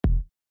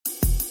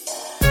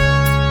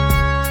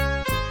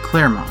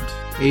Claremont,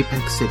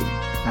 Apex City,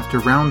 after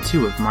round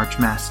 2 of March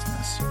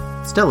Madness,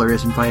 Stellar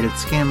has invited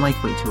Scam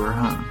Likely to her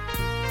home.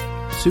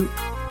 Soup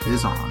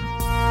is on.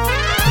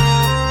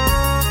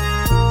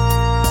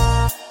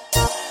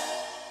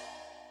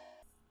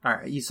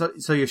 Alright,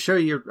 so you're sure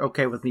you're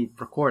okay with me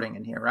recording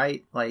in here,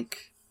 right?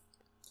 Like,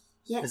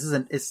 yes.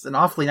 It's an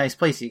awfully nice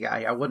place you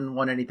got. I wouldn't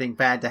want anything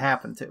bad to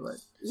happen to it.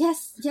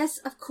 Yes,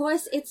 of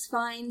course it's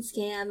fine,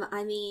 Scam.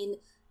 I mean,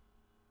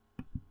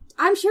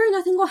 I'm sure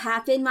nothing will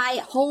happen.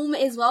 My home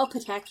is well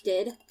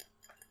protected.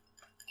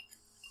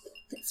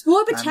 It's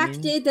more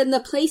protected than the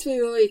place we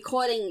were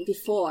recording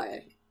before.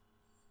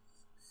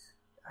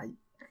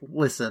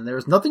 Listen,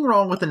 there's nothing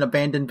wrong with an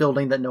abandoned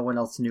building that no one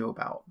else knew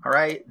about,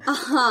 alright?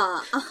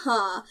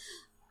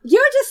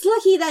 You're just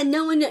lucky that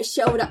no one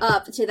showed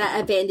up to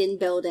that abandoned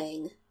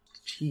building.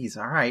 Jeez,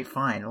 alright,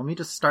 fine. Let me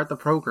just start the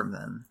program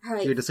then.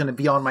 Alright. You're just gonna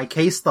be on my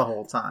case the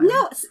whole time.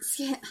 No,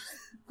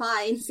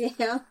 fine,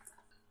 Sam.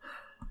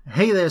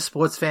 Hey there,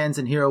 sports fans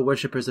and hero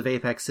worshippers of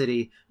Apex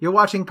City. You're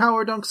watching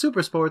Power Dunk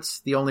Super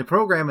Sports, the only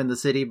program in the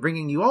city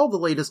bringing you all the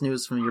latest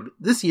news from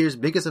this year's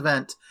biggest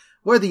event,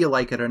 whether you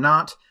like it or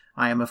not.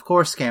 I am, of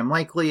course, Scam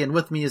Likely, and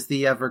with me is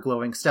the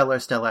ever-glowing Stellar.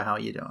 Stellar, how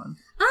you doing?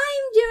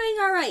 I'm doing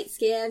alright,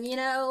 Scam, you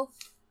know.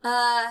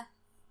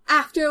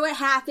 After what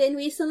happened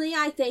recently,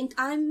 I think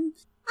I'm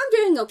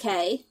doing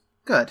okay.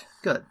 Good.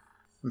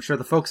 I'm sure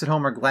the folks at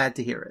home are glad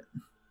to hear it.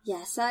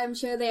 Yes, I'm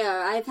sure they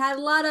are. I've had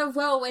a lot of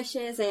well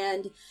wishes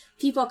and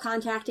people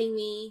contacting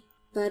me,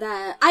 but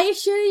I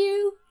assure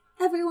you,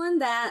 everyone,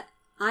 that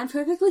I'm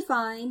perfectly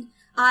fine.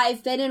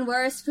 I've been in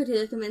worse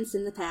predicaments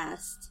in the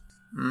past.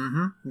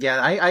 Mm-hmm.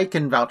 Yeah, I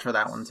can vouch for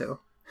that one, too.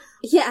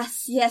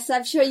 Yes,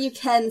 I'm sure you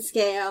can,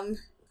 Scam.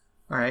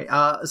 Alright,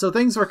 so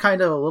things were kind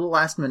of a little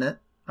last minute,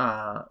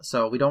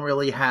 so we don't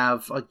really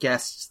have a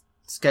guest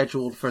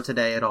scheduled for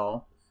today at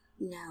all.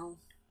 No.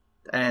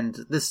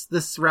 And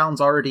this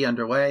round's already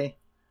underway,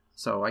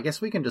 so I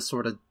guess we can just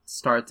sort of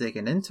start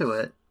digging into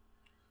it.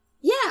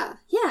 Yeah.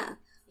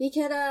 We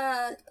could,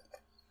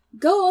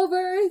 go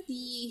over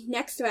the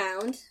next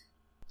round.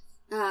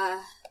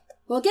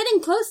 We're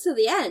getting close to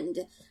the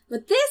end,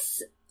 but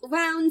this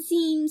round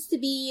seems to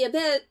be a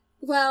bit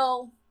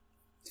more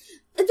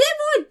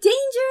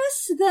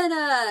dangerous than,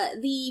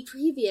 the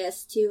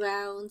previous 2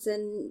 rounds,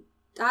 and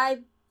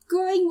I'm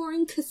growing more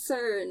in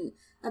concern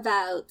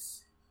about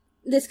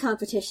this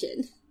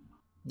competition.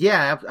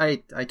 Yeah,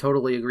 I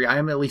totally agree.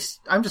 I'm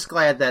just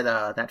glad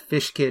that, that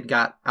fish kid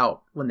got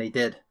out when they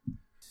did.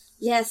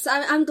 Yes,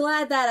 I'm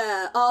glad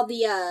that, all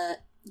the,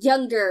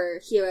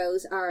 younger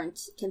heroes aren't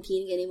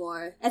competing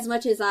anymore. As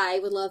much as I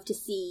would love to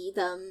see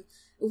them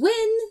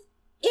win,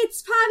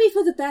 it's probably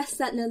for the best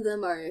that none of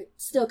them are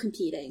still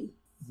competing.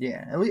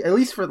 Yeah, at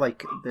least for,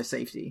 like, their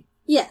safety.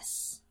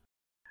 Yes.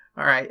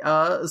 Alright,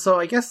 so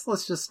I guess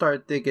let's just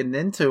start digging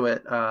into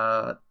it.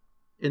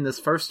 In this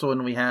first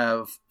one, we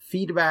have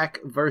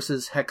Feedback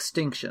versus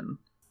Hextinction.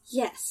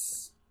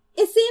 Yes.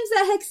 It seems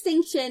that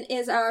Hextinction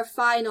is our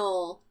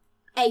final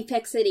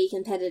Apex City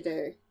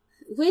competitor,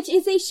 which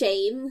is a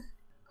shame.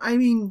 I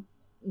mean,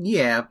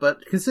 yeah,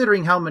 but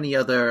considering how many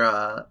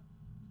other,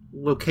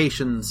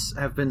 locations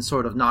have been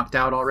sort of knocked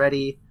out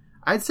already,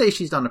 I'd say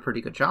she's done a pretty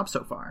good job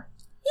so far.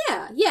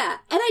 Yeah,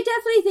 and I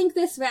definitely think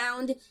this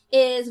round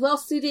is well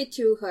suited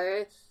to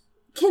her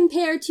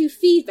compared to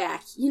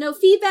Feedback. You know,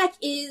 Feedback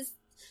is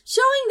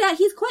showing that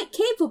he's quite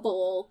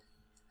capable,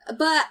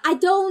 but I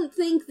don't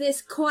think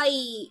this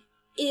quite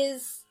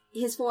is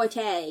his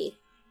forte.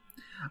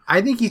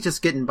 I think he's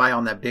just getting by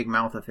on that big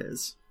mouth of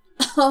his,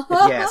 if you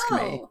ask me.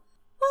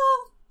 Well,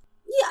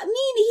 yeah, I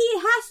mean, he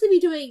has to be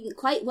doing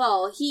quite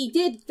well. He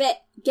did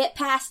get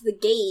past the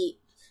gate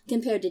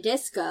compared to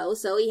Disco,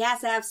 so he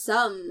has to have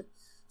some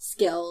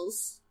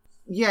skills.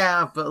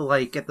 Yeah, but,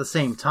 like, at the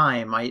same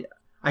time, I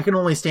can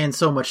only stand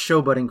so much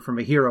showboating from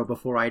a hero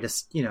before I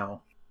just,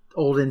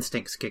 old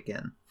instincts kick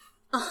in.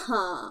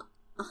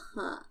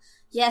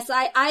 Yes,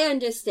 I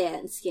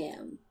understand,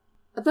 Scam.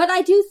 But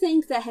I do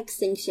think that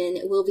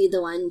Hextinction will be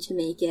the one to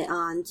make it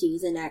on to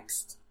the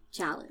next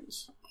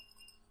challenge.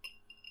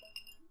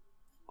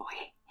 Oh,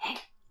 hey,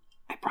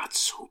 I brought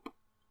soup.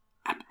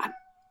 Am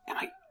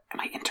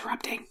I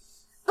interrupting?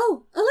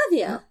 Oh,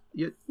 Olivia.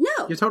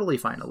 No. You're totally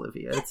fine,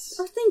 Olivia. Yes.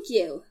 Oh, thank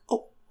you.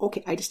 Oh,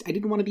 okay, I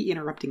didn't want to be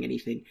interrupting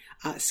anything.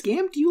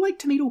 Scam, do you like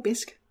tomato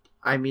bisque?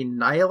 I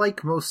mean, I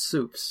like most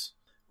soups.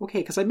 Okay,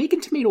 because I'm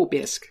making tomato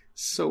bisque.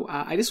 So,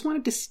 I just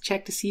wanted to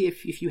check to see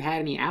if you had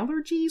any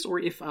allergies, or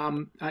if,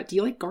 do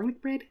you like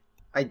garlic bread?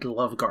 I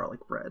love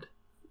garlic bread.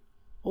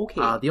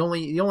 Okay. The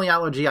only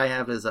allergy I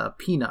have is,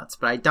 peanuts,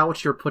 but I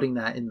doubt you're putting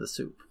that in the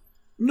soup.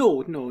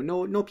 No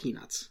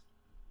peanuts.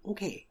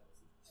 Okay.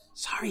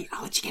 Sorry,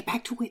 I'll let you get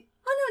back to it.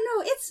 Oh,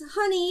 no, it's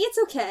honey, it's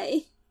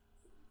okay.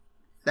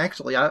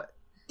 Actually,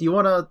 do you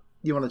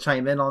wanna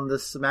chime in on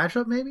this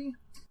mashup, maybe?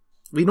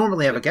 We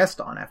normally have a guest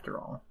on, after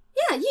all.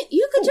 Yeah,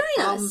 you could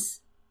join us.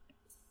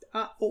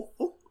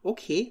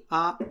 Okay.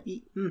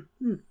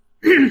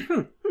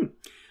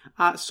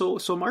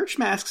 So March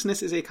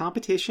Maskness is a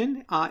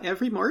competition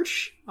every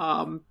March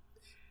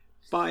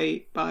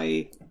by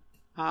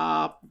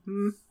Oh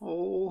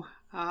no.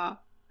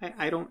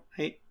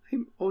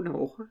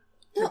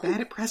 They're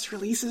bad at press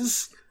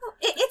releases.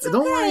 It's okay.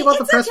 Don't worry about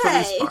the press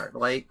okay. release part.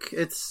 Like,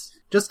 it's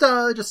just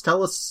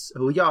tell us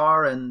who you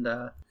are and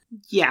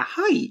Yeah,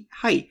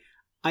 hi.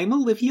 I'm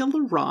Olivia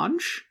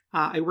LaRange.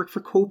 I work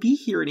for Kobe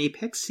here in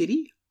Apex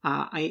City.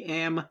 I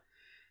am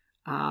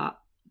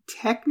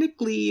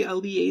technically a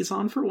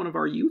liaison for one of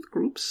our youth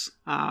groups.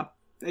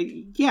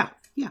 Yeah.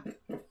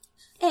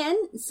 And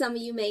some of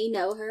you may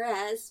know her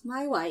as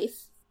my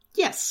wife.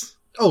 Yes.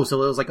 oh,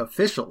 so it was like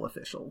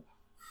official.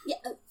 Yeah,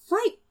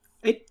 right.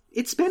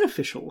 It's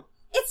beneficial.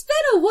 It's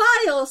been a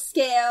while,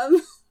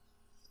 Scam.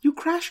 You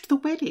crashed the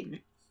wedding.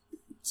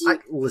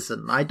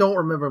 Listen, I don't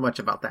remember much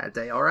about that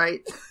day,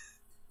 alright?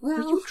 Were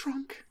Well, you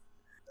drunk?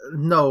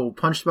 No,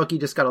 Punch Bucky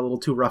just got a little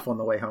too rough on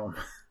the way home.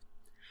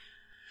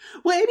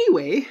 Well,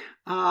 anyway,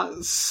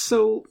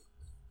 so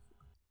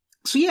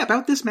yeah,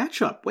 about this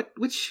matchup.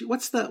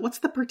 What's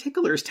the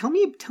particulars? Tell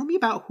me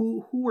about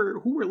who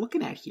we're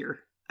looking at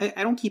here.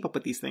 I don't keep up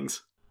with these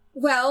things.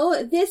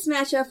 well, this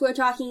matchup we're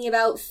talking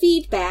about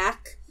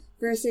Feedback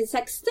versus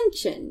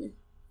Extinction.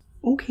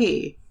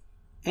 Okay,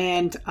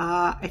 and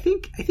I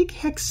think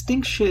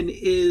Hextinction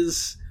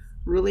is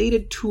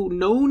related to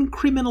known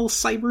criminal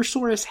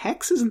Cybersaurus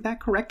Hex. Isn't that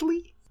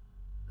correctly?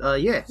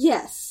 Yeah.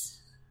 Yes.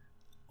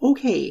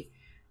 Okay,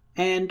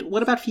 and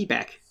what about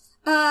Feedback?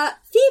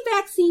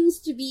 Feedback seems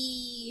to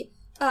be,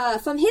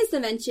 from his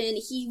dimension,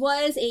 he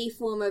was a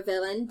former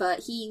villain,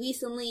 but he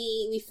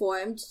recently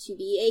reformed to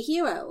be a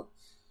hero.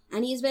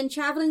 And he's been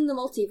traveling the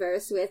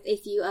multiverse with a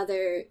few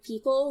other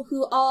people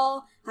who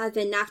all have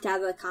been knocked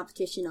out of the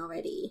competition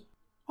already.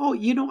 Oh,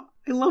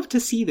 I love to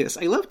see this.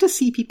 I love to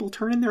see people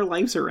turning their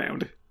lives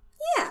around.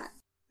 Yeah.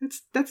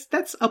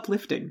 That's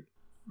uplifting.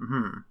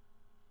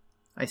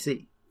 I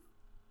see.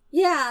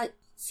 Yeah.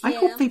 I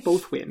hope Scam. they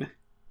both win.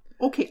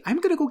 Okay, I'm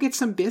gonna go get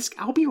some bisque.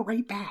 I'll be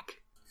right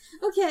back.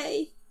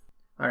 Okay.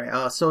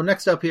 Alright, so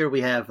next up here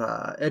we have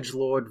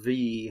Edgelord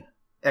v.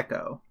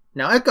 Echo.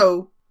 Now,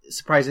 Echo,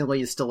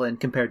 surprisingly, is still in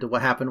compared to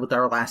what happened with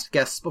our last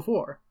guests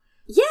before.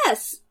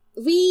 Yes!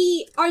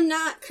 We are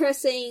not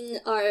cursing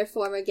our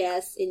former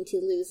guests into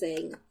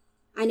losing.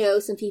 I know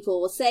some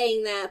people were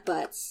saying that,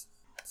 but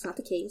it's not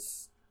the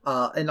case.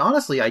 And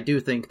honestly, I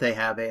do think they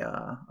have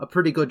a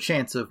pretty good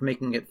chance of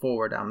making it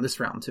forward on this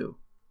round, too.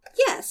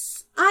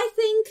 Yes, I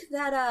think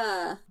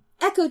that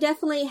Echo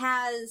definitely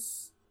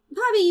has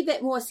probably a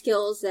bit more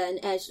skills than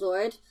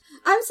Edgelord.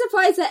 I'm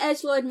surprised that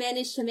Edgelord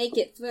managed to make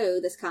it through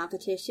this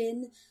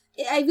competition.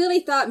 I really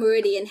thought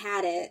Meridian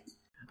had it.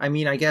 I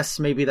mean, I guess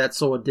maybe that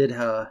sword did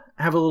have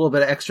a little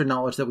bit of extra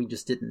knowledge that we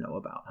just didn't know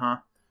about, huh?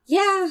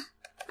 Yeah,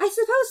 I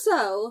suppose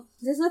so.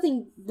 There's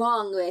nothing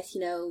wrong with,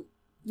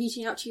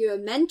 reaching out to your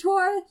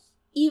mentor,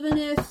 even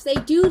if they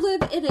do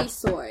live in a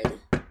sword.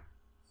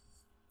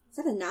 Is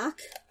that a knock?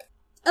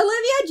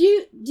 Olivia, do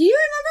you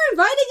remember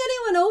inviting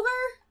anyone over?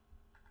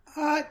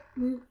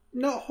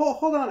 No,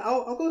 hold on.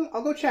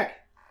 I'll go check.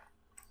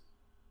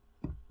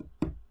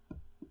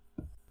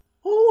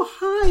 Oh,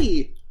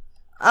 hi.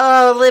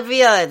 Oh,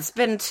 Olivia, it's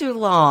been too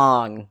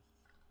long.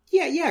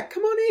 Yeah,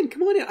 come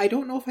on in. I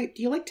don't know if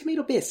do you like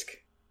tomato bisque?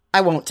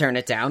 I won't turn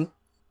it down.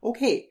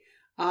 Okay,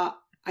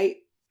 Hey,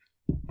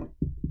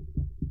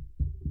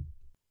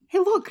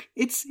 look,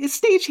 it's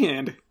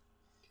Stagehand.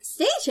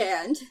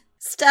 Stagehand?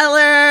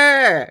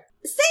 Stellar!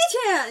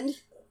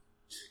 Stagehand!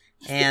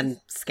 And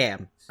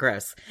Scam.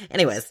 Gross.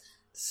 Anyways,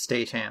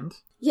 Stagehand.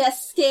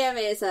 Yes, Scam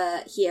is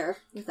here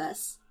with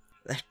us.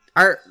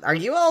 are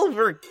you all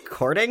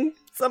recording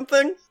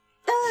something?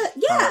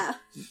 Yeah.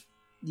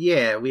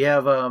 Yeah, we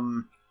have,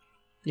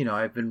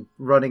 I've been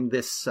running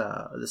this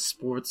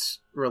sports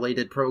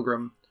related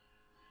program,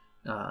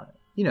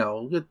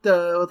 with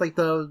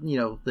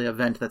the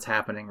event that's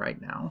happening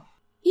right now.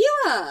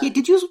 Yeah. Yeah,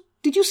 did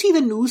you see the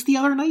news the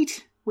other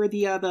night where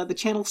the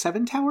Channel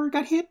 7 tower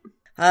got hit?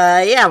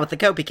 Yeah, with the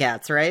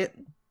Copycats, right?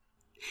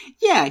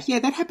 Yeah,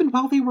 that happened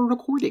while they were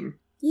recording.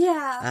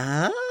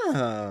 Yeah.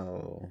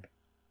 Oh.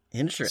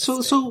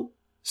 Interesting.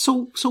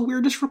 So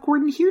we're just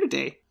recording here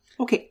today.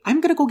 Okay, I'm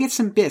gonna go get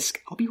some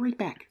bisque. I'll be right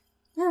back.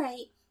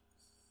 Alright.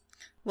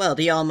 Well,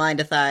 do y'all mind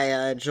if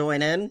I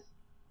join in?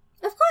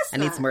 Of course I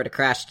not. need somewhere to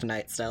crash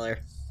tonight, Stellar.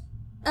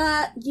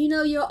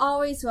 You're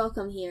always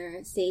welcome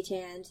here,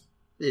 Stagehand.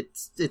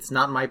 It's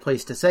not my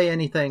place to say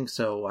anything,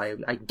 so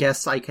I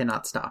guess I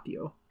cannot stop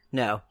you.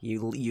 No, you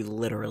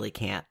literally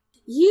can't.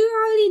 You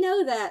already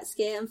know that,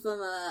 Scam, from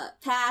the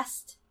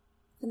past.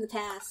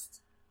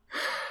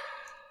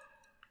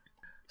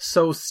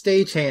 So,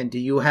 Stagehand, do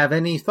you have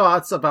any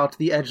thoughts about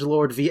the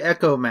Edgelord v.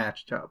 Echo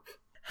matchup?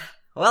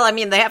 Well, I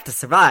mean, they have to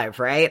survive,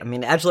 right? I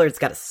mean, Edgelord's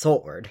got a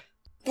sword.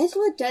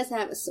 Edgelord does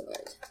have a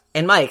sword.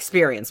 In my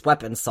experience,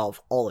 weapons solve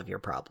all of your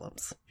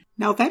problems.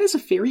 Now that is a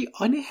very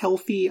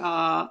unhealthy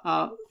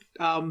outlook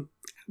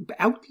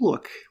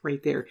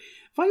right there.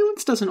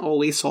 Violence doesn't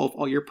always solve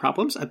all your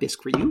problems. A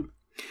bisque for you.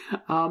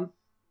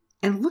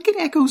 And look at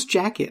Echo's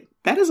jacket.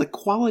 That is a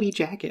quality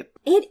jacket.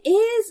 It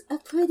is a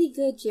pretty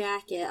good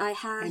jacket. I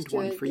have And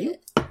enjoyed one for you.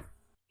 it.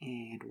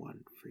 And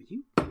one for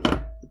you.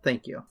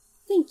 Thank you.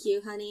 Thank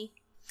you, honey.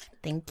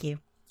 Thank you.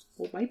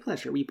 Oh, my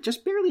pleasure. We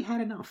just barely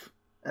had enough.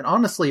 And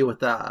honestly,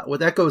 with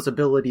Echo's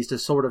abilities to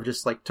sort of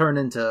just like turn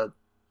into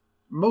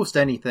most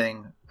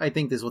anything, I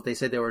think this is what they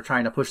said they were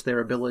trying to push their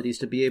abilities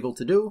to be able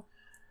to do.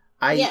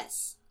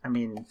 Yes. I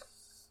mean,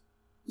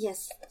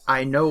 yes.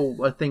 I know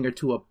a thing or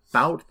two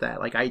about that.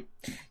 Like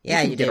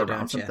Yeah, you get do, around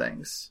don't some you?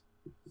 things.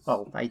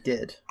 Oh, I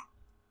did.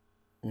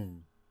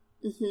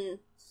 Mm-hmm.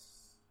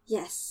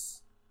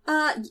 Yes.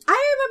 I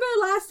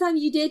remember last time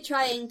you did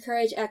try and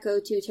encourage Echo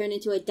to turn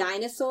into a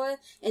dinosaur,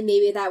 and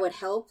maybe that would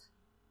help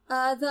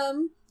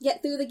them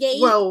get through the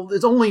gate. Well,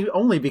 it's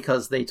only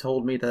because they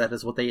told me that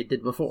is what they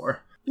did before.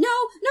 No,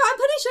 I'm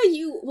pretty sure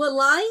you were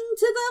lying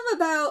to them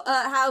about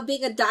how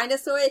being a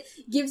dinosaur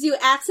gives you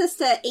access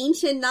to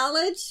ancient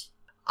knowledge.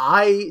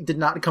 I did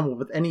not come up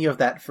with any of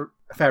that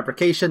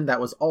fabrication. That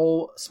was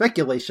all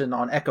speculation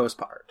on Echo's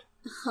part.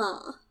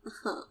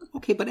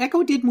 Okay, but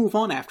Echo did move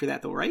on after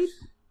that, though, right?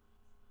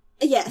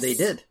 Yes. They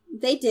did.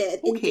 They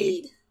did, Okay.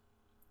 indeed.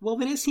 Well,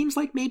 then it seems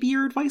like maybe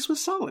your advice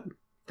was solid.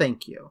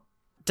 Thank you.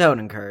 Don't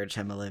encourage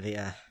him,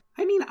 Olivia.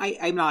 I mean,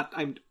 I'm not...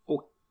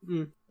 All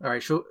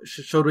right,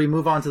 should we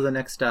move on to the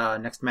next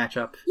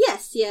matchup?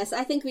 Yes,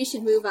 I think we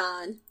should move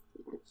on.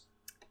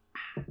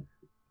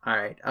 All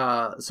right.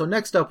 So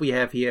next up we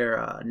have here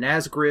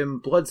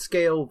Nazgrim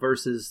Bloodscale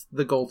versus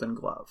the Golden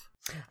Glove.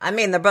 I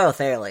mean, they're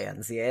both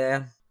aliens,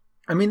 yeah?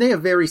 I mean, they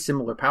have very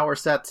similar power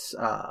sets.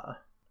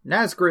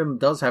 Nazgrim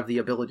does have the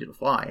ability to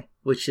fly,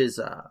 which is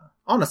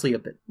honestly a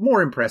bit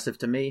more impressive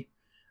to me.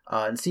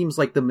 And seems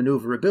like the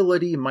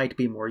maneuverability might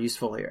be more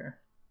useful here.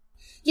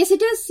 Yes, it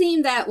does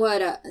seem that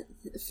what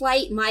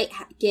flight might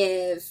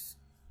give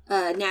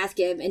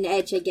Nazgrim an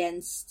edge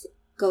against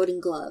Golden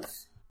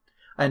Glove.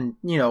 And,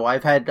 you know,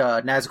 I've had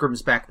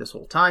Nazgrim's back this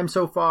whole time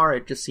so far.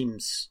 It just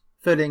seems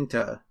fitting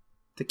to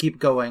keep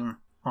going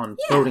on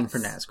voting for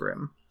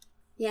Nazgrim.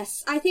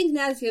 Yes, I think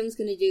Nazgrim's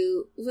going to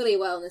do really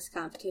well in this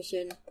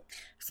competition.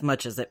 As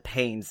much as it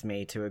pains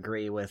me to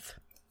agree with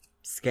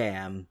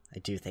Scam, I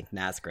do think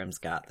Nazgrim's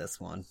got this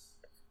one.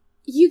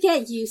 You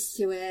get used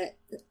to it,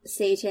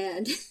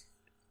 Sagehand.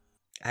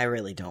 I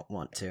really don't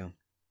want to.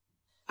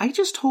 I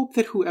just hope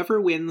that whoever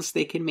wins,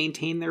 they can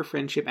maintain their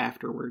friendship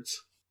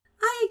afterwards.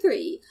 I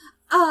agree.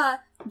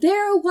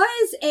 There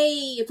was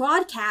a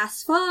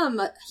broadcast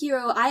from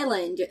Hero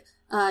Island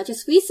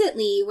just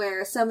recently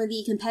where some of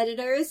the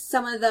competitors,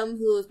 some of them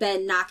who have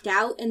been knocked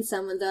out and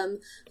some of them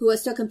who are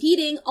still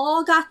competing,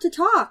 all got to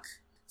talk.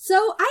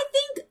 So I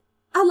think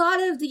a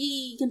lot of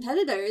the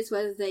competitors,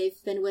 whether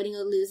they've been winning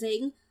or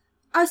losing,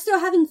 are still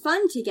having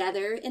fun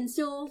together and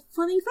still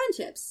forming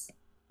friendships.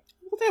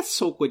 Well, that's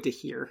so good to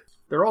hear.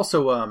 They're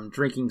also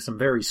drinking some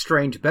very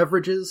strange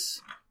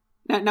beverages.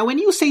 Now, when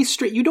you say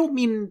straight, you don't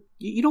mean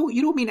you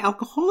don't mean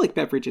alcoholic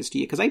beverages, do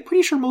you? Because I'm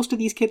pretty sure most of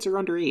these kids are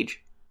underage.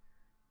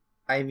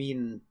 I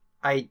mean,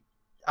 I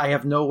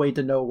have no way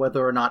to know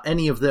whether or not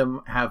any of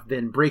them have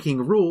been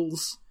breaking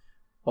rules,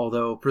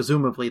 although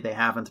presumably they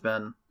haven't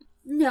been.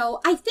 No,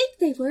 I think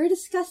they were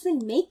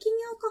discussing making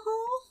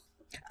alcohol.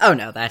 Oh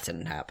no, that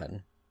didn't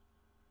happen.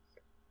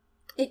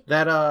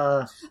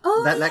 That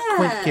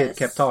Quint kid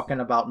kept talking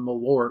about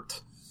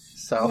Malort.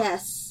 So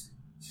yes.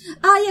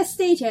 Yes,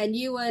 Stagehand,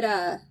 you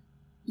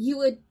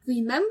would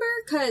remember?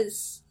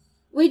 Because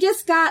we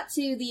just got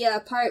to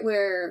the part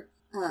where,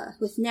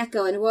 with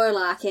Neko and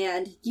Warlock,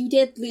 and you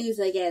did lose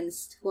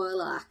against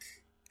Warlock.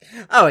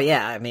 Oh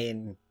yeah, I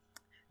mean,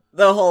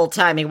 the whole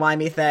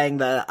timey-wimey thing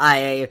that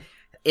I,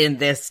 in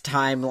this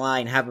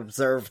timeline, have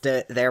observed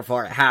it,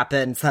 therefore it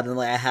happened,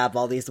 suddenly I have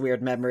all these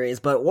weird memories,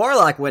 but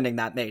Warlock winning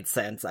that made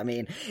sense. I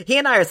mean, he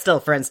and I are still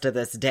friends to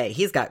this day.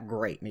 He's got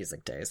great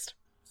music taste.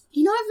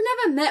 You know,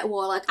 I've never met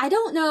Warlock. I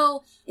don't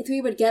know if we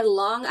would get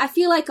along. I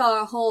feel like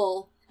our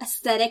whole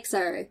aesthetics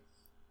are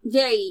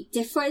very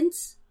different.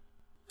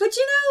 But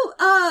you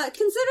know,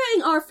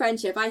 considering our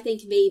friendship, I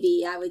think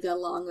maybe I would get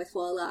along with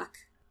Warlock.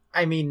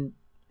 I mean,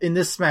 in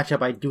this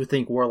matchup, I do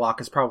think Warlock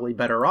is probably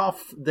better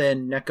off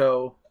than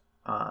Neko.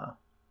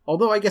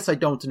 Although I guess I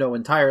don't know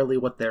entirely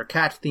what their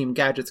cat-themed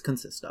gadgets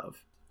consist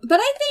of. But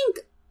I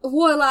think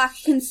Warlock,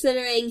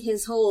 considering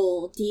his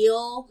whole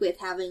deal with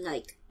having,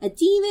 like, a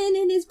demon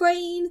in his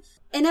brain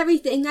and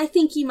everything, I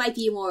think he might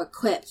be more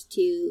equipped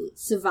to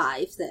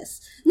survive this.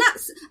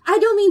 I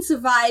don't mean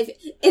survive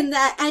in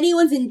that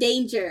anyone's in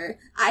danger.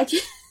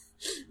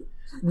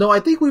 No, I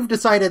think we've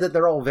decided that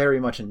they're all very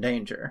much in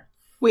danger.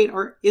 Wait,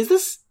 is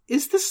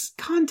this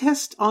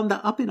contest on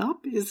the up and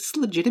up? Is this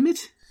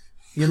legitimate?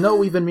 You know,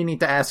 we've been meaning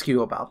to ask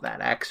you about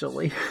that,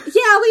 actually. Yeah, we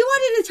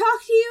wanted to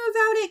talk to you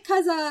about it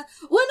because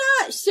we're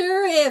not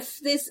sure if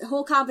this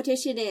whole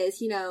competition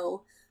is, you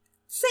know,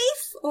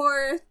 safe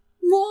or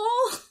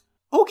moral.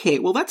 Okay,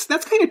 well that's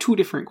kind of two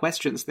different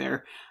questions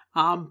there.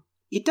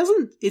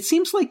 It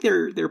seems like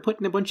they're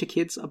putting a bunch of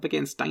kids up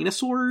against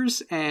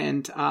dinosaurs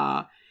and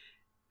out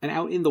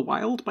in the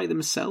wild by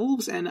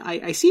themselves, and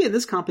I see in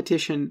this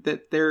competition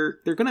that they're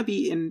going to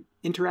be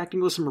interacting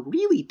with some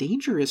really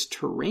dangerous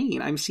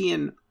terrain. I'm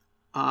seeing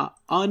how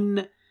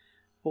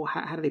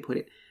do they put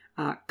it?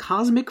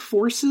 cosmic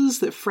forces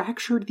that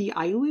fractured the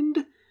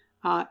island,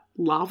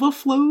 lava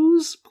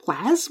flows,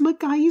 plasma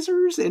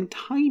geysers, and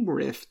time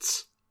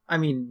rifts. I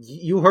mean,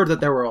 you heard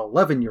that there were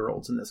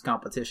 11-year-olds in this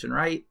competition,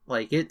 right?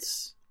 Like,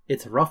 it's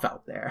rough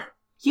out there.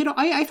 You know,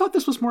 I thought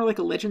this was more like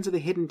a Legends of the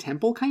Hidden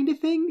Temple kind of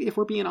thing, if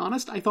we're being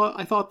honest. I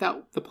thought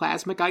that the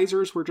plasma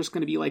geysers were just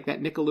going to be like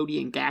that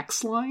Nickelodeon Gax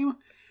slime.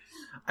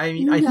 I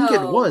mean, I think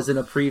it was in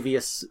a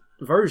previous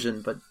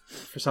version, but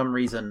for some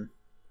reason...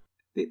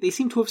 They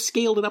seem to have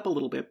scaled it up a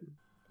little bit.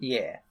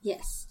 Yeah.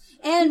 Yes.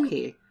 And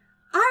Okay.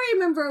 I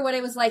remember what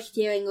it was like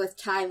dealing with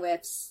time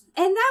whips.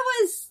 And that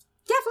was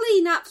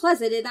definitely not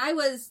pleasant, and I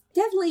was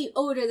definitely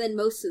older than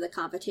most of the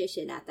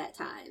competition at that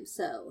time,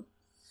 so...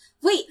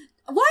 Wait,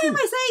 why am I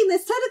saying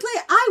this?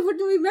 Technically, I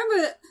wouldn't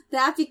remember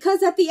that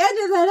because at the end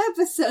of that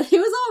episode, it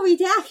was all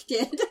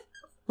redacted.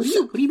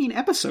 What do you mean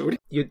episode?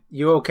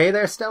 You okay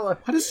there, Stella?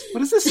 What is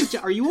this?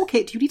 Are you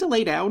okay? Do you need to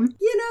lay down?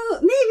 You know,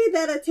 maybe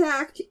that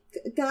attack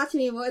got to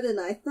me more than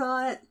I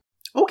thought.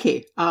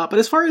 Okay, but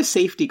as far as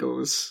safety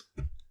goes,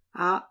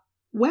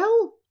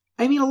 well,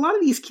 I mean, a lot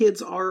of these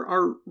kids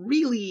are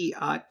really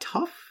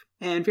tough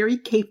and very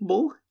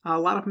capable. A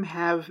lot of them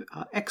have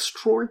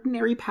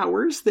extraordinary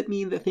powers that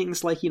mean that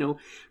things like,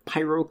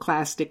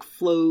 pyroclastic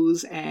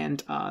flows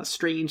and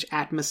strange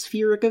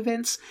atmospheric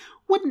events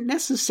wouldn't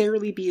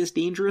necessarily be as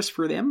dangerous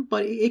for them,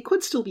 but it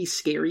could still be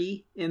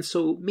scary, and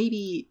so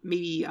maybe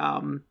they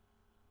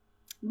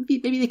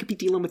could be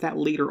dealing with that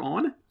later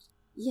on.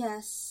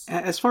 Yes.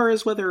 As far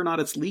as whether or not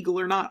it's legal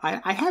or not,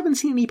 I haven't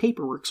seen any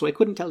paperwork, so I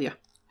couldn't tell you.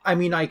 I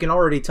mean, I can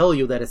already tell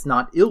you that it's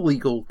not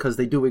illegal because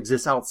they do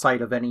exist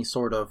outside of any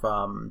sort of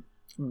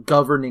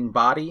governing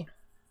body,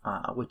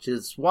 which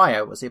is why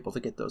I was able to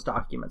get those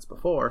documents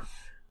before.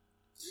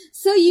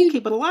 So you... Okay,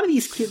 but a lot of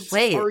these kids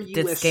are did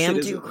U.S. Scam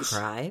citizens. do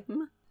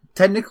crime?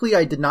 Technically,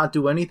 I did not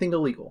do anything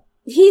illegal.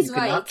 He's You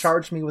right. cannot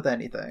charge me with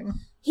anything.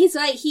 He's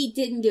right, he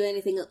didn't do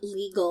anything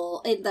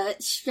illegal in the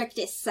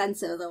strictest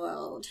sense of the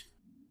word.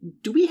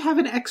 Do we have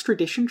an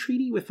extradition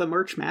treaty with the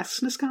March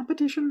Madness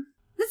competition?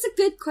 That's a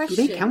good question.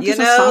 Do they count You as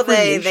a know, sovereign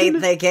they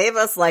nation? gave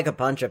us like a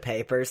bunch of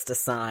papers to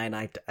sign.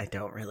 I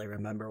don't really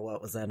remember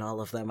what was in all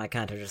of them. I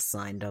kind of just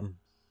signed them.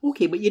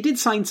 Okay, but you did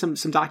sign some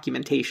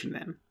documentation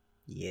then.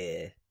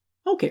 Yeah.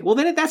 Okay, well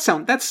then that's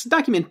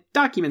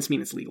documents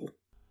mean it's legal.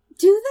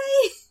 Do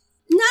they?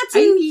 Not to...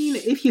 I mean,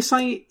 if you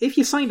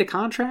signed a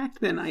contract,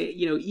 then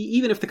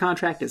even if the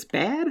contract is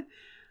bad,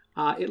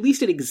 at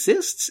least it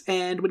exists.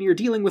 And when you're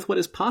dealing with what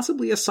is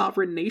possibly a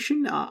sovereign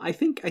nation, I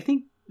think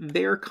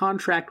their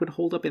contract would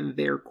hold up in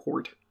their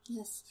court.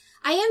 Yes.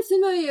 I am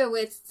familiar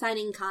with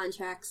signing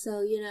contracts,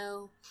 so,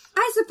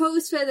 I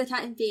suppose for the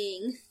time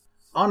being.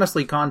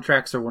 Honestly,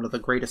 contracts are one of the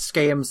greatest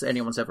scams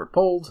anyone's ever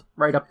pulled,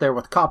 right up there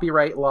with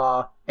copyright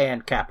law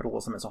and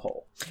capitalism as a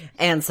whole.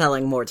 And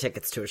selling more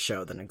tickets to a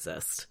show than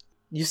exist.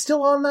 You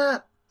still on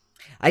that?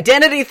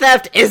 Identity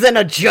theft isn't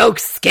a joke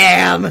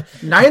scam!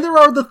 Neither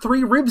are the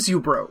 3 ribs you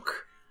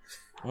broke.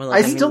 Well,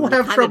 I still we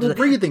have kinda trouble did-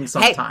 breathing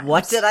sometimes. Hey,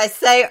 what did I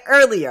say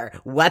earlier?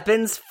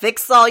 Weapons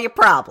fix all your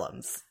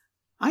problems.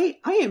 I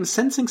am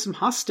sensing some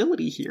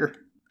hostility here.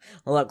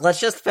 Look, let's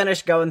just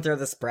finish going through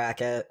this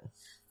bracket.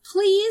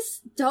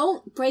 Please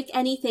don't break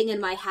anything in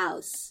my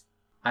house.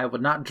 I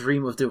would not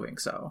dream of doing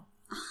so.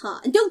 Uh-huh.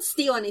 And don't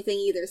steal anything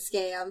either,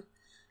 Scam.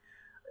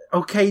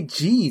 Okay,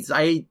 geez,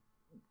 I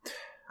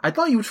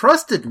thought you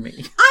trusted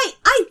me.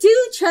 I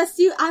do trust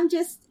you, I'm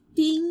just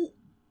being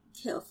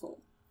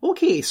careful.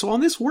 Okay, so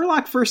on this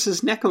Warlock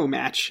versus Neko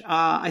match,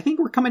 I think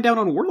we're coming down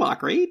on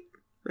Warlock, right?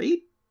 Right?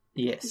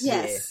 Yes.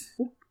 Yes.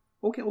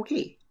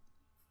 Okay.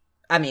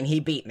 I mean, he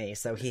beat me,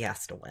 so he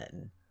has to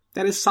win.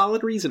 That is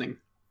solid reasoning.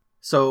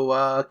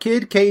 So,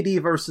 Kid KD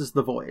versus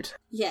the Void.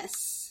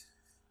 Yes.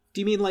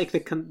 Do you mean like the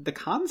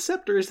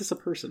concept, or is this a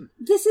person?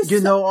 This is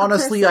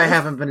Honestly, a I person.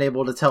 haven't been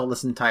able to tell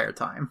this entire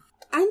time.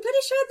 I'm pretty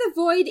sure the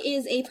Void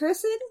is a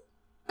person.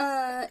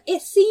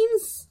 It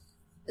seems...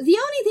 The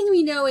only thing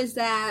we know is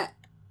that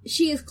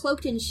she is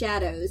cloaked in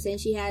shadows, and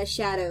she has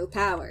shadow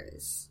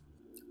powers.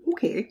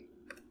 Okay.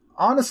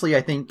 Honestly,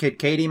 I think Kid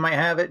Katie might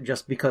have it,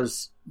 just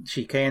because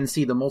she can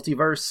see the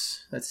multiverse.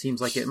 That seems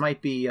like it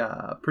might be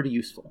pretty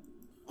useful.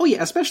 Oh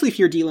yeah, especially if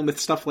you're dealing with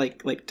stuff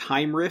like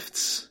time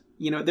rifts.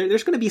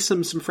 There's going to be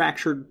some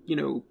fractured,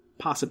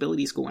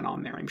 possibilities going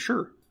on there, I'm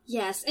sure.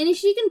 Yes, and if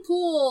she can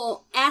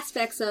pull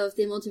aspects of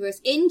the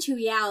multiverse into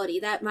reality,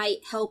 that might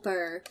help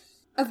her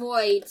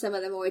avoid some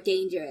of the more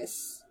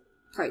dangerous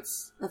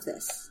parts of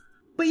this.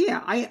 But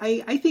yeah,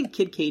 I think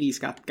Kid Katie's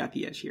got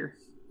the edge here.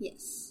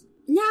 Yes.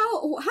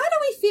 Now, how do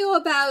we feel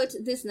about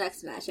this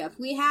next matchup?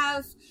 We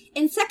have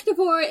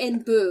Insectivore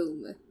and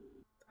Boom.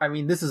 I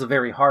mean, this is a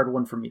very hard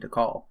one for me to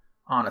call,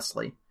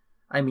 honestly.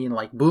 I mean,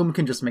 Boom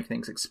can just make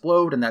things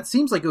explode, and that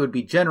seems like it would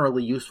be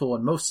generally useful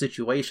in most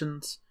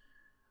situations.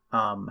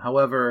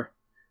 However,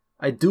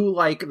 I do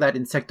like that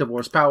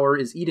Insectivore's power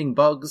is eating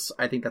bugs.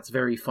 I think that's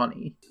very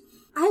funny.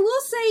 I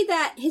will say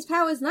that his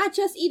power is not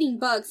just eating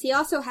bugs, he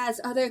also has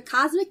other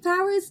cosmic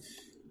powers,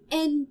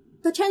 and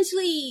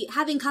potentially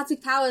having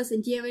cosmic powers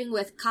and dealing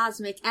with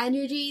cosmic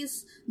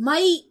energies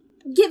might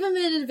give him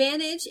an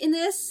advantage in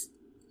this.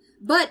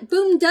 But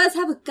Boom does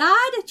have a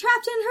god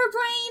trapped in her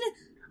brain.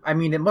 I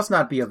mean, it must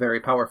not be a very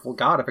powerful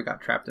god if it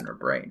got trapped in her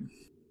brain.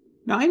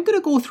 Now I'm going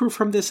to go through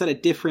from this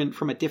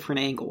from a different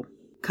angle,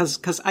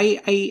 because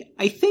I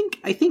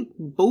think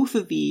both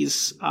of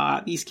these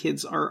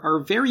kids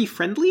are very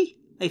friendly.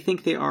 I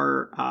think they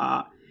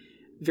are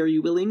very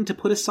willing to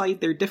put aside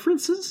their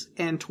differences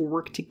and to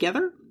work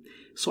together.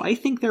 So I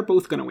think they're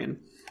both going to win.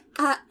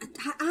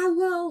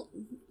 Well,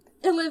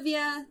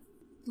 Olivia,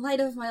 light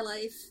of my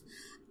life.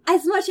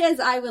 As much as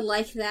I would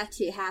like that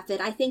to happen,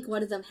 I think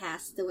one of them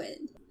has to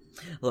win.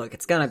 Look,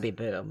 it's gonna be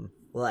Boom.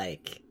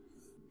 Like,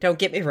 don't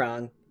get me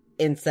wrong.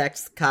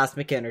 Insects,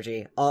 cosmic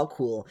energy, all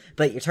cool.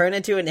 But you turn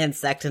into an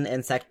insect and the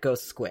insect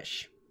goes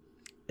squish.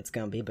 It's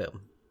gonna be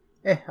Boom.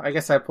 I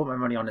guess I put my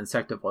money on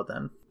Insectivore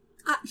then.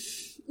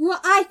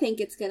 Well, I think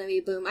it's gonna be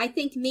Boom. I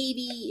think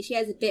maybe she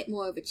has a bit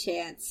more of a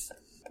chance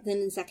than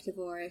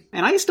Insectivore.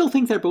 And I still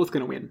think they're both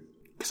going to win,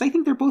 because I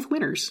think they're both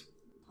winners.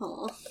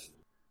 Aw.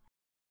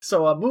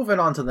 So, moving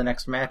on to the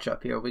next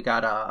matchup here, we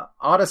got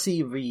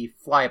Odyssey v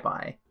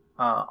Flyby.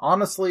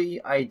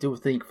 Honestly, I do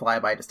think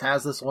Flyby just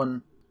has this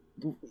one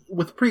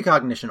with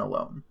precognition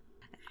alone.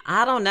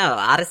 I don't know.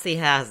 Odyssey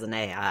has an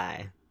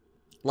AI.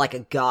 Like a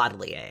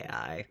godly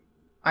AI.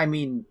 I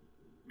mean,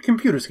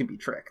 computers can be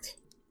tricked.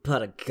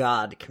 But a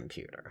god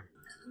computer.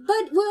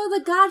 But will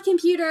the god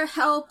computer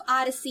help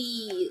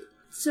Odyssey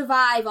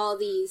survive all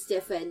these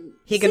different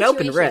He can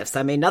open situations? rifts.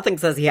 I mean, nothing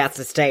says he has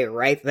to stay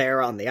right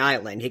there on the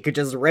island. He could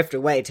just rift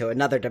away to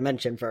another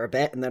dimension for a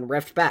bit and then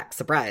rift back.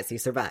 Surprise, he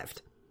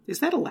survived. Is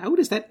that allowed?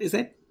 Is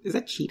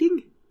that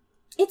cheating?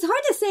 It's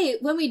hard to say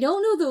when we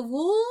don't know the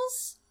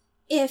rules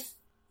if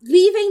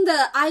leaving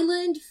the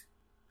island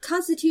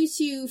constitutes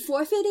you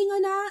forfeiting or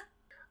not.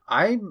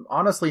 I'm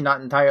honestly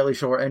not entirely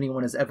sure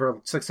anyone has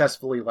ever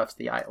successfully left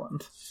the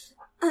island.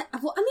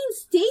 Well, I mean,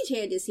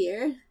 Stagehand is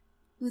here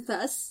with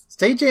us.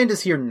 Stagehand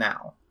is here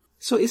now.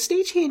 So is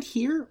Stagehand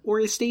here, or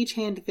is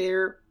Stagehand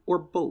there, or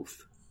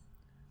both?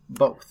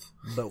 Both.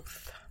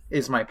 Both.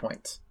 Is my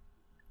point.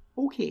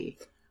 Okay.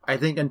 I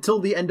think until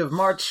the end of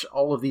March,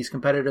 all of these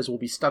competitors will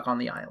be stuck on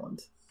the island.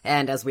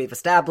 And as we've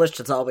established,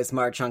 it's always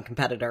March on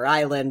Competitor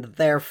Island,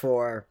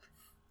 therefore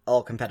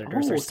all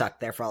competitors are stuck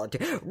there for all it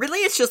do. Really,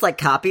 it's just like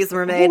copies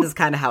were made, is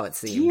kind of how it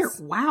seems. Dear,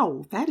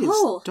 wow, that is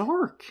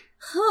dark.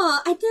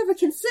 Huh, I never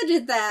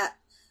considered that.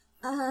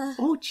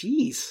 Oh,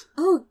 jeez.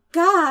 Oh,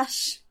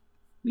 gosh.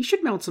 We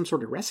should mount some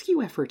sort of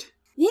rescue effort.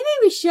 Maybe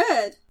we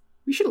should.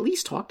 We should at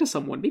least talk to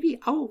someone. Maybe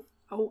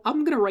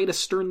I'm gonna write a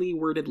sternly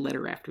worded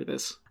letter after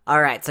this.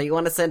 Alright, so you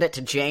want to send it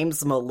to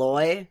James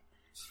Malloy?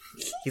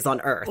 He's on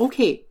Earth.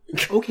 Okay.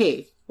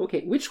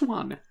 Which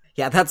one?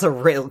 Yeah, that's a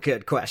real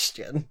good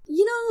question.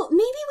 You know,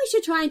 maybe we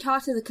should try and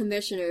talk to the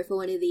commissioner for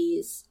one of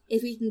these,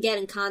 if we can get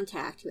in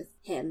contact with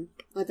him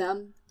or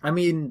them. I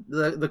mean,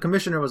 the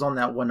commissioner was on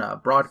that one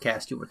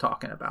broadcast you were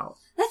talking about.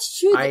 That's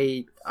true.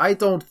 I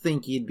don't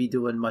think he'd be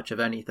doing much of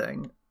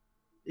anything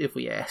if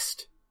we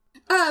asked.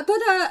 But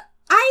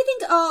I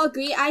think I'll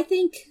agree. I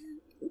think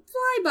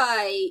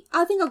Flyby.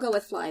 I think I'll go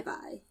with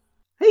Flyby.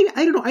 I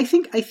don't know. I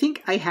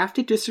think I have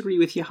to disagree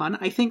with you, Hun.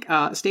 I think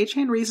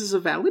Stagehand raises a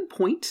valid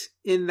point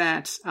in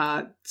that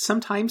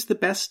sometimes the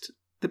best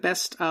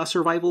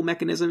survival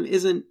mechanism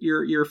isn't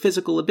your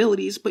physical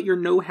abilities, but your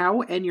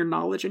know-how and your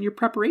knowledge and your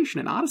preparation.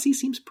 And Odyssey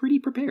seems pretty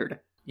prepared.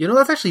 You know,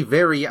 that's actually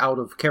very out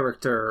of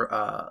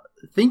character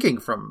thinking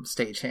from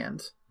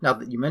Stagehand, now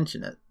that you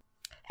mention it.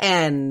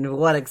 And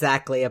what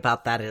exactly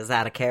about that is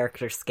out of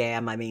character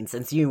scam? I mean,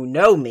 since you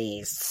know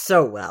me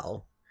so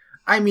well.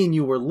 I mean,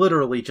 you were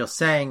literally just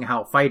saying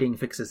how fighting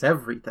fixes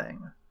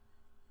everything.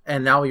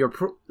 And now you're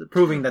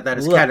proving that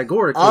is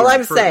categorically all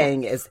I'm untrue.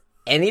 saying is,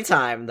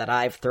 anytime that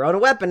I've thrown a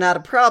weapon at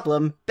a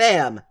problem,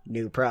 bam,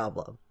 new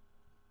problem.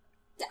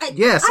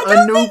 Yes, I a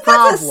don't new think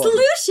problem. that's a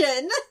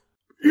solution.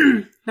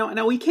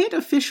 Now we can't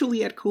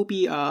officially at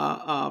Kobe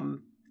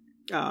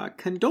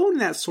condone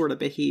that sort of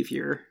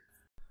behavior.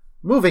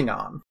 Moving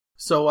on.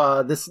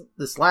 So this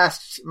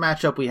last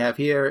matchup we have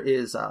here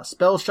is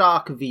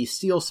Spellshock v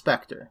Steel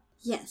Spectre.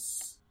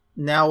 Yes.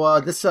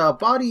 Now this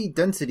body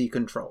density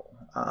control.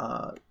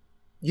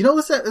 You know,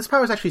 this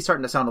power is actually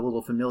starting to sound a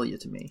little familiar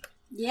to me.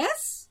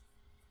 Yes?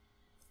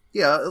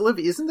 Yeah,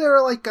 Olivia, isn't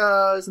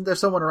there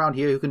someone around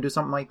here who can do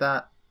something like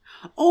that?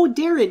 Oh,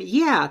 Darren,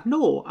 yeah,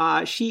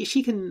 no, she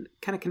can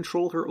kind of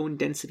control her own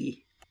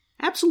density.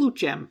 Absolute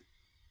gem.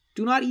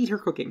 Do not eat her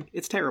cooking.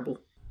 It's terrible.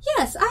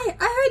 Yes, I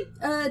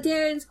heard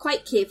Darren's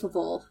quite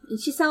capable, and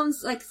she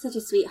sounds like such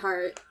a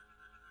sweetheart.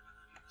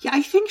 Yeah,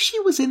 I think she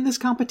was in this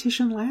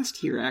competition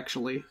last year,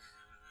 actually.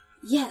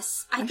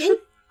 Yes,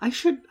 I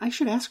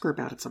should ask her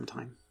about it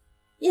sometime.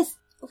 Yes,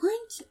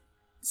 weren't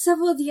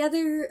several of the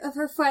other of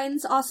her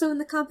friends also in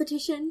the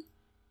competition?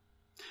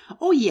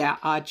 Oh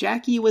yeah,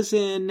 Jackie was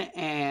in,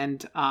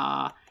 and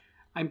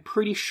I'm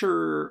pretty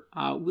sure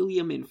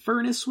William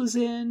Infernus was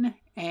in,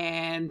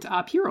 and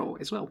Piero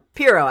as well.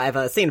 Piero,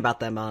 I've seen about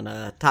them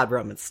on Todd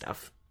Roman's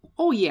stuff.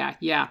 Oh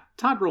yeah,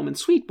 Todd Roman,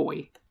 sweet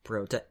boy.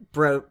 Bro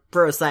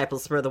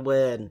disciples for the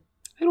win.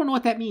 I don't know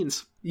what that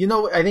means. You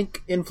know, I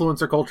think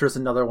influencer culture is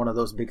another one of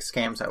those big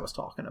scams I was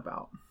talking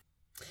about.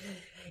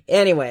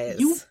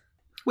 Anyways.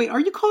 Wait, are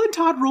you calling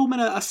Todd Roman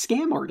a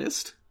scam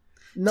artist?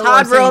 No, Todd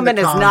I'm saying Roman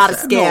the is not a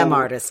concept. scam No.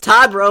 artist.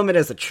 Todd Roman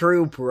is a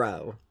true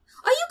bro.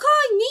 Are you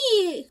calling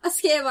me a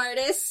scam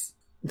artist?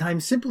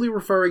 I'm simply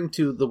referring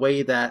to the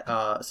way that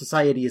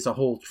society as a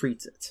whole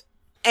treats it.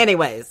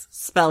 Anyways,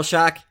 Spell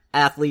Shock,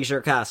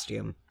 athleisure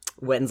costume.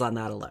 Wins on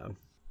that alone.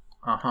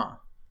 Uh-huh.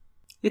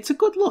 It's a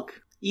good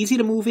look. Easy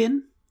to move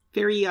in.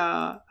 Very,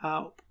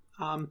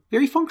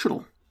 very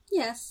functional.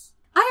 Yes.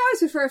 I always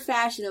prefer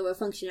fashion over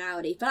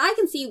functionality, but I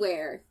can see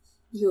where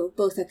you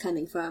both are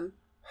coming from.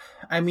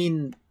 I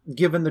mean,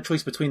 given the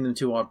choice between the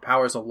two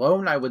powers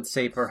alone, I would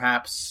say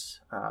perhaps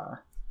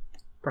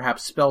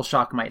Spell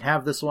Shock might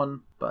have this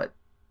one, but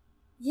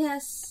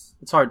Yes.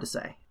 it's hard to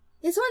say.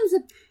 This one's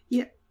a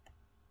Yeah.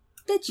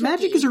 bit tricky.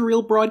 Magic is a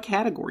real broad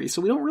category,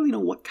 so we don't really know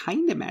what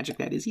kind of magic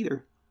that is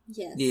either.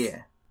 Yes.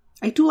 Yeah.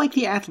 I do like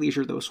the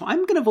athleisure, though, so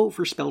I'm gonna vote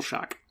for Spell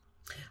Shock.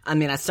 I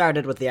mean, I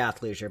started with the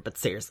athleisure, but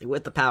seriously,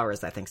 with the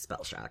powers, I think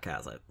Spell Shock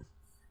has it.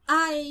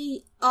 I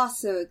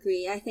also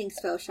agree. I think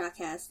Spell Shock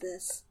has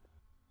this.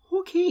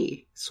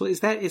 Okay, so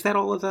is that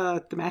all of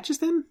the matches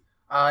then?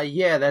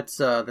 Yeah, that's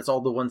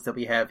all the ones that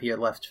we have here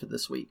left for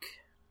this week.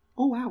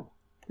 Oh wow,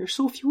 there's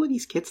so few of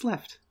these kids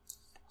left.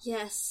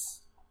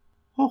 Yes.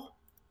 Oh,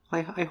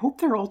 I hope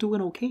they're all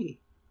doing okay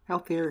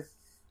out there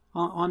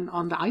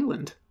on the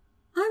island.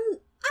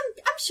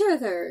 I'm sure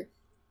they're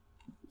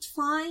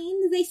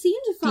fine. They seem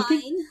to Do you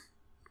fine. think-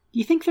 Do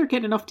you think they're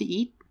getting enough to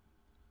eat?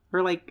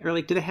 Or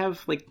do they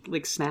have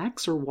like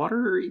snacks or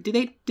water? Or do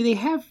they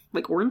have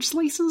like orange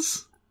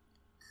slices?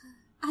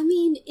 I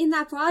mean, in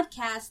that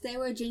broadcast, they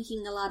were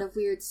drinking a lot of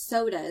weird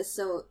sodas,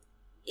 so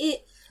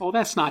it... Oh,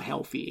 that's not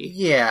healthy.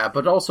 Yeah,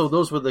 but also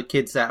those were the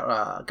kids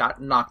that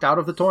got knocked out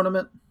of the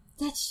tournament.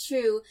 That's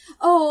true.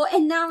 Oh,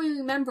 and now I'm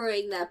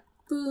remembering that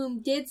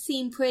Boom did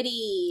seem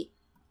pretty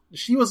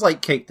She was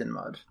like caked in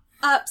mud.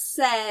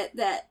 upset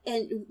that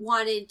and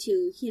wanted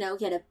to,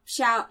 get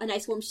a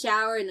nice warm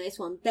shower, a nice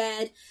warm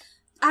bed.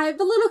 I'm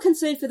a little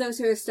concerned for those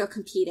who are still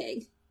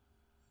competing.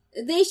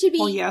 They should be...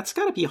 Oh yeah, it's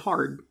gotta be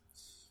hard.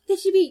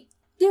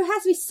 There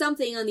has to be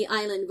something on the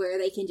island where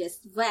they can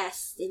just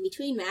rest in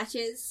between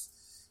matches.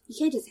 You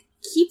can't just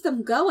keep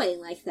them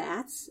going like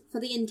that for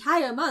the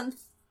entire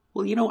month.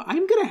 Well,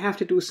 I'm gonna have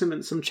to do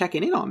some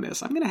checking in on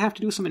this. I'm gonna have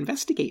to do some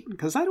investigating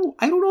because I don't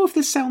know if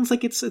this sounds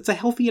like it's a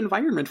healthy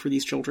environment for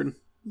these children.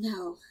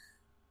 No.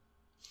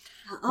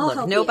 I'll Look,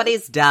 help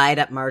nobody's died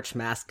at March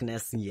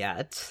Maskness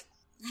yet.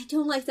 you. I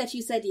don't like that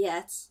you said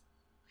yet.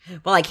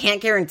 Well, I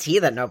can't guarantee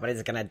that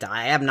nobody's gonna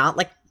die. I'm not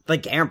like the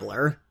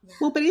gambler.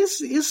 Well, but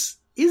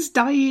is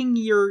dying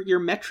your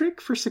metric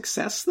for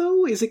success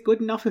though? Is it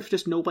good enough if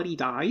just nobody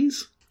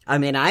dies? I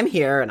mean, I'm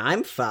here and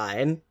I'm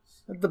fine.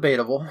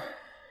 Debatable.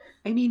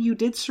 I mean, you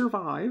did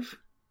survive.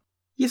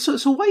 Yeah,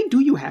 so why do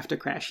you have to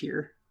crash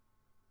here?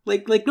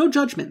 Like no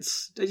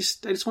judgments. I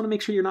just want to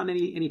make sure you're not in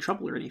any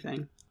trouble or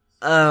anything.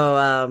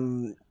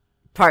 Oh,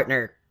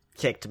 partner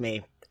kicked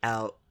me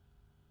out.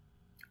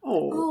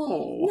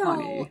 Oh, no.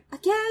 honey.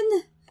 Again?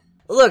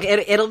 Look,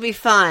 it'll be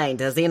fine.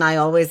 Desi and I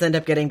always end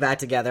up getting back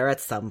together at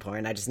some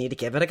point. I just need to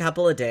give it a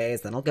couple of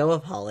days, then I'll go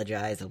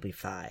apologize. It'll be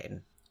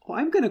fine. Oh,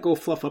 I'm gonna go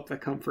fluff up the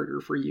comforter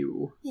for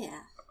you.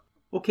 Yeah.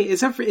 Okay,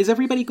 is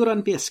everybody good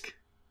on bisque?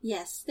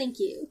 Yes, thank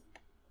you.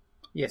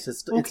 Yes,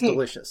 it's Okay.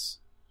 delicious.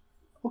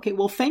 Okay,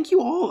 well, thank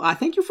you all.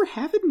 Thank you for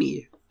having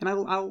me. And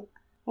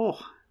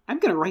I'm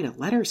gonna write a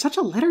letter, such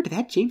a letter to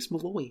that James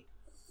Malloy.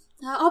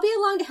 I'll be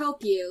along to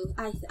help you.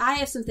 I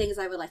have some things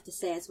I would like to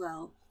say as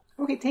well.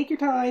 Okay, take your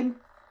time.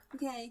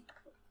 Okay.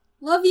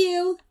 Love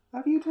you!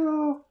 Love you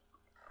too.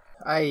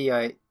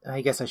 I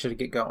guess I should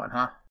get going,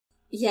 huh?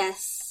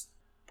 Yes.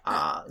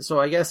 So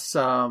I guess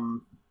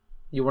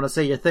you want to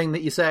say your thing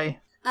that you say?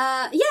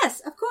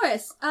 Yes, of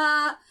course.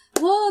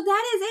 Well,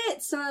 that is it,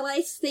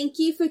 Starlights. Thank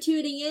you for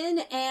tuning in,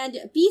 and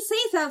be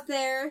safe out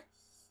there.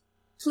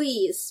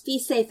 Please, be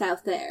safe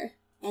out there.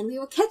 And we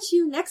will catch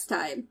you next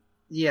time.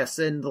 Yes,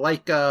 and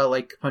like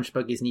Punch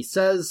Buggy's niece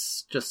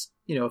says, just,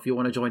 if you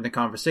want to join the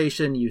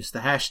conversation, use the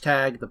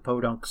hashtag, the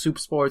Podunk Soup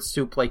Sports,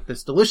 soup like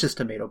this delicious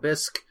tomato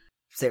bisque.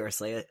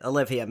 Seriously,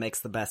 Olivia makes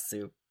the best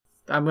soup.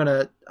 I'm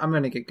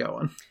gonna get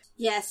going.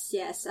 Yes.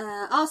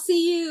 I'll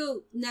see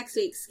you next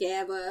week,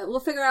 Scab. We'll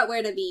figure out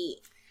where to meet.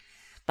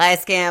 Bye,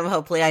 Scam.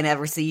 Hopefully I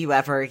never see you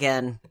ever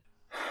again.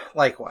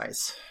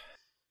 Likewise.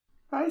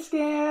 Bye,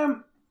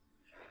 Scam.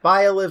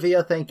 Bye,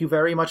 Olivia. Thank you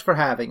very much for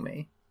having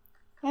me.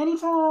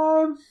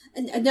 Anytime.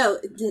 No,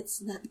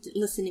 it's not.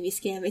 Listen to me,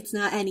 Scam. It's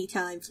not any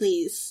time,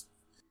 please.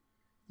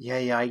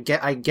 Yeah, I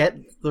get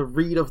the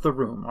read of the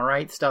room,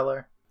 alright,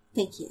 Stellar?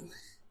 Thank you.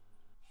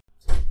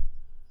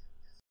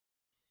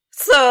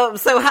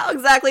 So how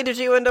exactly did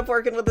you end up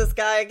working with this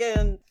guy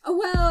again? Oh,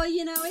 well,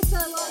 it's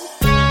a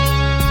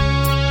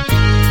long...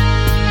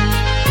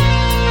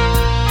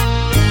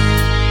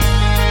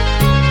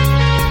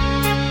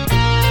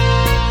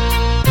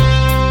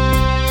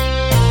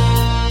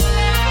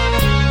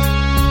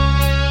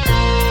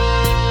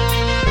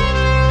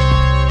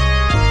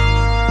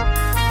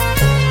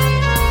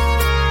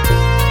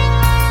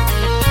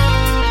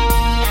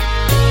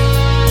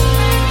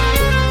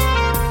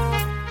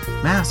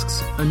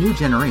 Masks: A New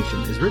Generation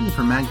is written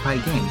for Magpie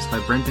Games by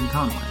Brendan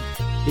Conway.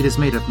 It is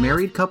made of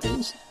married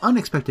couples,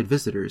 unexpected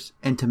visitors,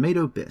 and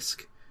tomato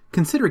bisque.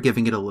 Consider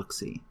giving it a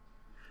look-see.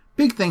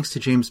 Big thanks to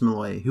James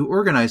Malloy, who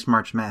organized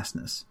March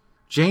Maskness.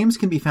 James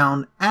can be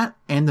found at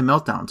And The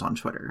Meltdowns on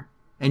Twitter,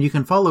 and you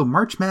can follow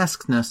March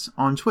Maskness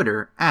on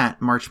Twitter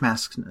at March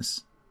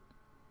Maskness.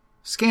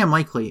 Scam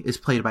Likely is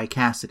played by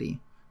Cassidy,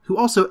 who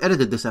also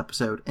edited this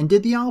episode and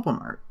did the album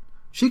art.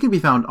 She can be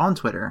found on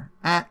Twitter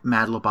at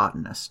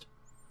MadLobotanist.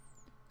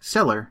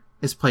 Stellar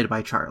is played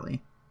by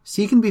Charlie.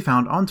 She can be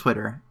found on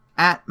Twitter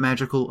at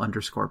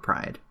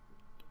magical_pride.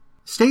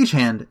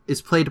 Stagehand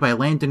is played by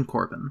Landon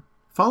Corbin.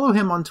 Follow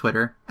him on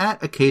Twitter at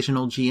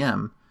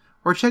OccasionalGM,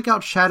 or check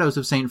out Shadows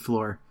of St.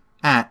 Floor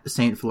at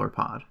St. Floor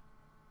Pod.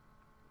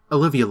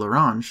 Olivia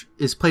Larange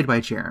is played by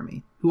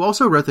Jeremy, who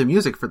also wrote the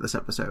music for this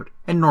episode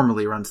and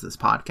normally runs this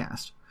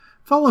podcast.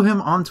 Follow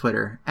him on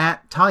Twitter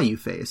at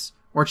TayuFace,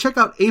 or check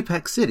out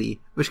Apex City,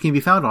 which can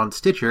be found on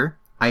Stitcher,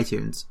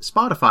 iTunes,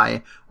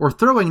 Spotify, or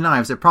throwing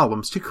knives at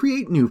problems to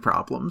create new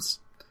problems.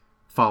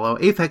 Follow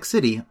Apex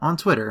City on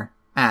Twitter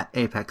at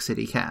Apex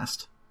City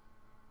Cast.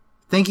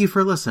 Thank you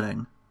for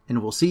listening,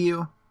 and we'll see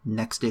you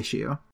next issue.